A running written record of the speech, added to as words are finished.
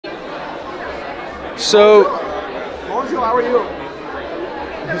So, Bonjour, how are you?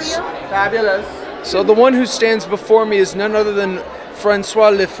 Fabulous. so the one who stands before me is none other than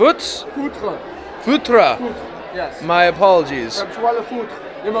Francois Lefoutre. Foutre. Foutre. Foutre. Yes. My apologies. Francois le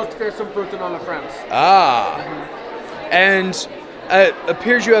Foutre. The most fearsome fruit in all of France. Ah. And it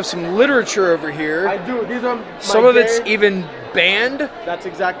appears you have some literature over here. I do. These are my Some of it's gay- even banned. That's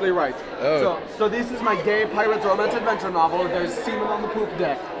exactly right. Oh. So this is my gay pirates romance adventure novel. There's Seamen on the Poop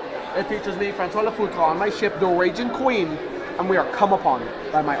Deck. It features me, Francois Lefoutre, on my ship, the Raging Queen, and we are come upon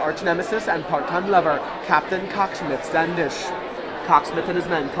by my arch nemesis and part-time lover, Captain Cocksmith Standish. Cocksmith and his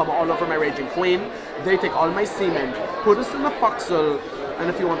men come all over my Raging Queen. They take all my seamen, put us in the forecastle, and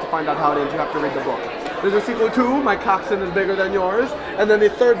if you want to find out how it ends, you have to read the book. There's a sequel too, My Coxswain is Bigger Than Yours, and then the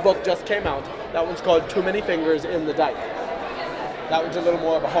third book just came out. That one's called Too Many Fingers in the Dike. That one's a little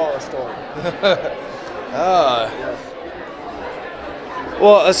more of a horror story. Yes.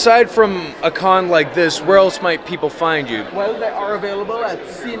 Well, aside from a con like this, where else might people find you? Well, they are available at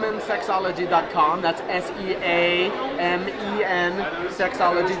seamensexology.com. That's SEAMEN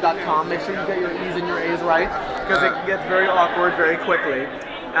sexology.com. Make sure you get your E's and your A's right, because it gets very awkward very quickly.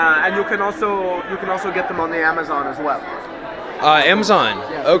 And you can also get them on the Amazon as well. Amazon.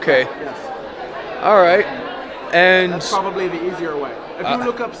 Yes. Okay. Yes. All right. And That's probably the easier way. If you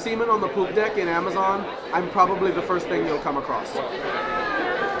look up Seamen on the Poop Deck in Amazon, I'm probably the first thing you'll come across.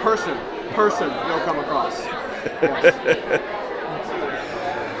 Person you'll come across. Yes.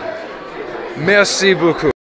 merci beaucoup.